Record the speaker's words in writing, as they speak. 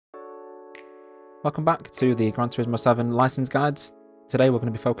Welcome back to the Gran Turismo 7 license guides. Today we're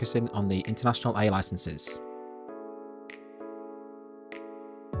going to be focusing on the International A licenses.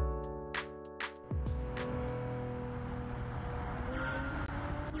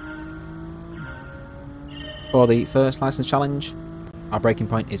 For the first license challenge, our braking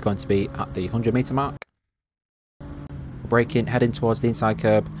point is going to be at the 100 meter mark. We're braking, heading towards the inside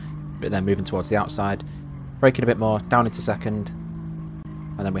curb, but then moving towards the outside, braking a bit more, down into second,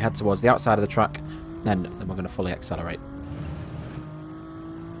 and then we head towards the outside of the track, then we're going to fully accelerate.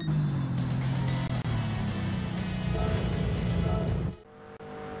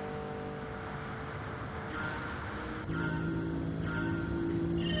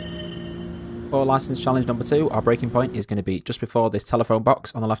 For license challenge number 2, our braking point is going to be just before this telephone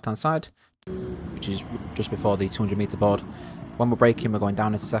box on the left hand side, which is just before the 200 meter board. When we're braking, we're going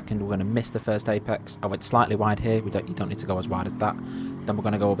down into second, we're going to miss the first apex. I went slightly wide here, you don't need to go as wide as that. Then we're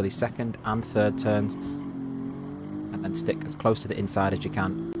going to go over the second and third turns, and then stick as close to the inside as you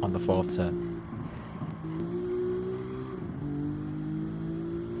can on the fourth turn.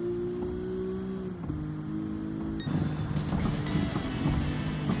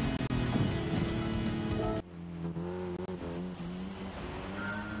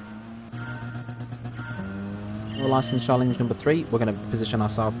 For license challenge number 3, we're going to position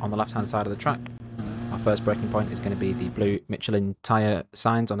ourselves on the left hand side of the track. Our first braking point is going to be the blue Michelin tyre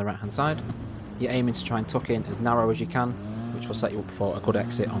signs on the right hand side. You're aiming to try and tuck in as narrow as you can, which will set you up for a good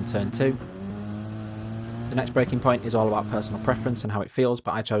exit on turn 2. The next braking point is all about personal preference and how it feels,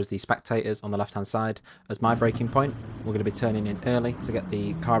 but I chose the spectators on the left hand side as my braking point. We're going to be turning in early to get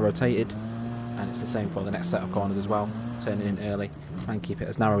the car rotated, and it's the same for the next set of corners as well. Turning in early, try and keep it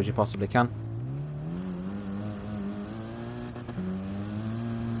as narrow as you possibly can.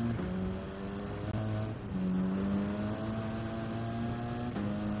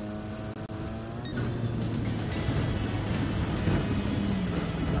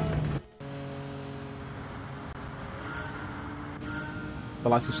 For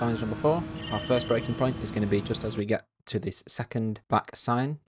license challenge number 4, our first braking point is going to be just as we get to this second black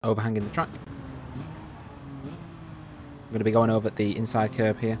sign overhanging the track. We're going to be going over the inside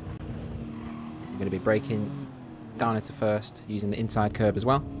curb here. We're going to be braking down into first, using the inside curb as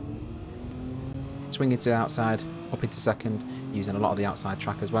well. Swinging to the outside, up into second, using a lot of the outside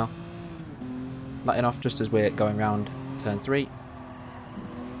track as well. Letting off just as we're going round turn 3.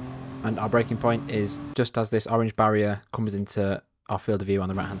 And our braking point is just as this orange barrier comes into our field of view on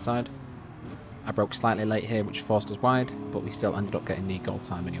the right hand side. I broke slightly late here, which forced us wide, but we still ended up getting the goal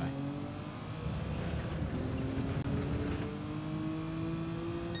time anyway.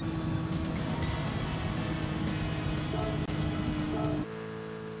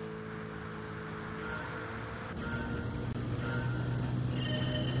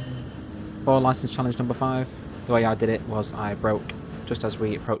 For license challenge number 5, the way I did it was I broke just as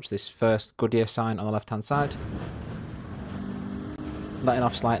we approached this first Goodyear sign on the left hand side. Letting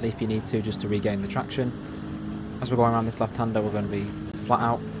off slightly if you need to, just to regain the traction. As we're going around this left-hander, we're going to be flat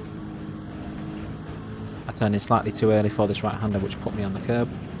out. I turned in slightly too early for this right-hander, which put me on the curb.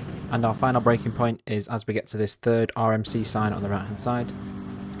 And our final braking point is as we get to this third RMC sign on the right-hand side.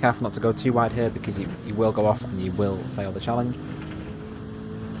 Be careful not to go too wide here because you will go off and you will fail the challenge.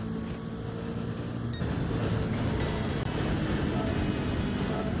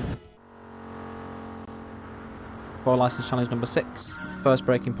 For license challenge number 6, first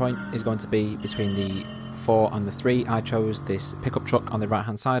braking point is going to be between the 4 and the 3. I chose this pickup truck on the right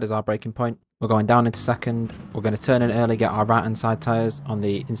hand side as our braking point. We're going down into second. We're going to turn in early, get our right hand side tyres on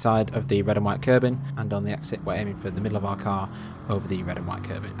the inside of the red and white curbing, and on the exit we're aiming for the middle of our car over the red and white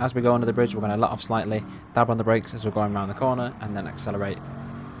curbing. As we go under the bridge, we're going to let off slightly, dab on the brakes as we're going around the corner, and then accelerate.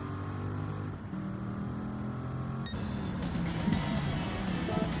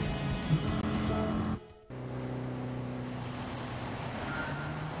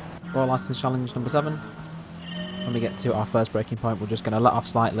 For license challenge number 7, when we get to our first braking point, we're just going to let off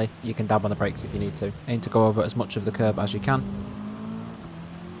slightly. You can dab on the brakes if you need to. Aim to go over as much of the curb as you can.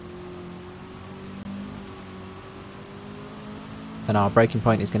 Then our braking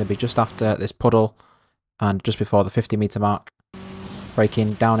point is going to be just after this puddle and just before the 50 meter mark.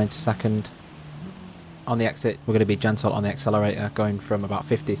 Braking down into second. On the exit, we're going to be gentle on the accelerator, going from about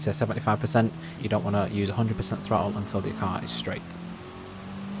 50 to 75%. You don't want to use 100% throttle until the car is straight.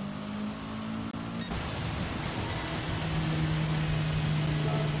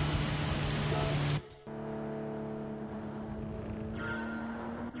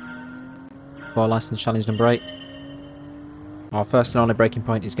 For license challenge number 8, our first and only braking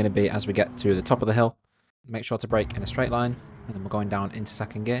point is going to be as we get to the top of the hill. Make sure to brake in a straight line, and then we're going down into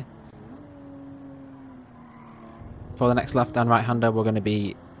second gear. For the next left and right hander, we're going to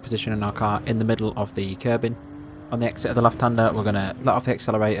be positioning our car in the middle of the curbing. On the exit of the left hander, we're going to let off the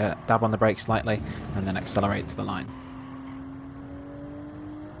accelerator, dab on the brakes slightly, and then accelerate to the line.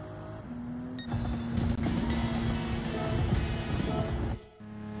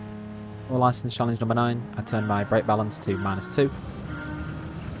 For license challenge number 9, I turn my brake balance to -2.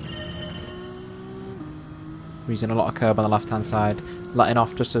 We're using a lot of curb on the left hand side, letting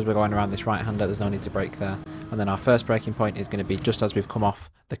off just as we're going around this right hander, there's no need to brake there. And then our first braking point is going to be just as we've come off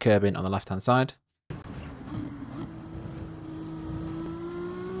the curbing on the left hand side.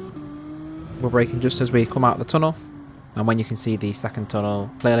 We're braking just as we come out of the tunnel, and when you can see the second tunnel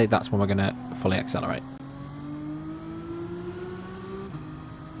clearly, that's when we're going to fully accelerate.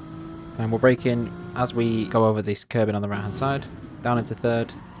 And we're braking as we go over this curbing on the right hand side, down into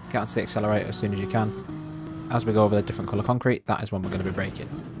third, get onto the accelerator as soon as you can. As we go over the different colour concrete, that is when we're going to be braking.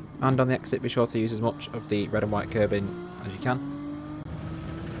 And on the exit, be sure to use as much of the red and white curbing as you can.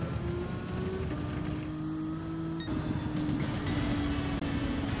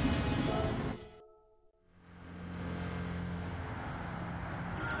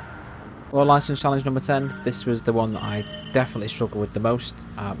 For license challenge number 10, this was the one that I definitely struggled with the most,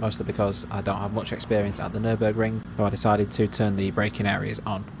 mostly because I don't have much experience at the Nürburgring, so I decided to turn the braking areas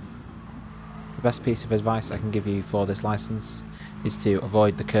on. The best piece of advice I can give you for this license is to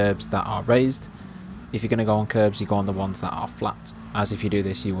avoid the curbs that are raised. If you're going to go on curbs, you go on the ones that are flat, as if you do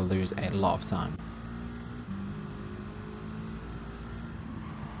this you will lose a lot of time.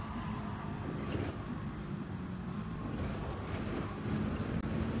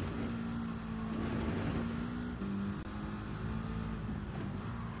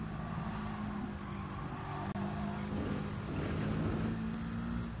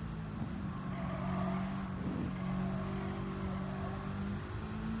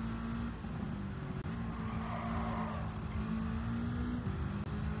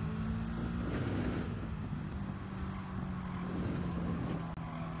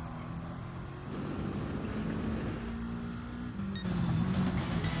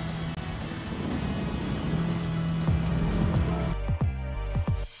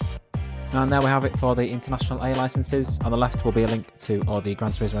 And there we have it for the International A licenses. On the left will be a link to all the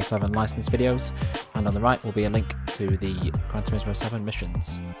Gran Turismo 7 license videos, and on the right will be a link to the Gran Turismo 7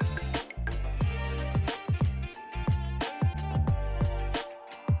 missions.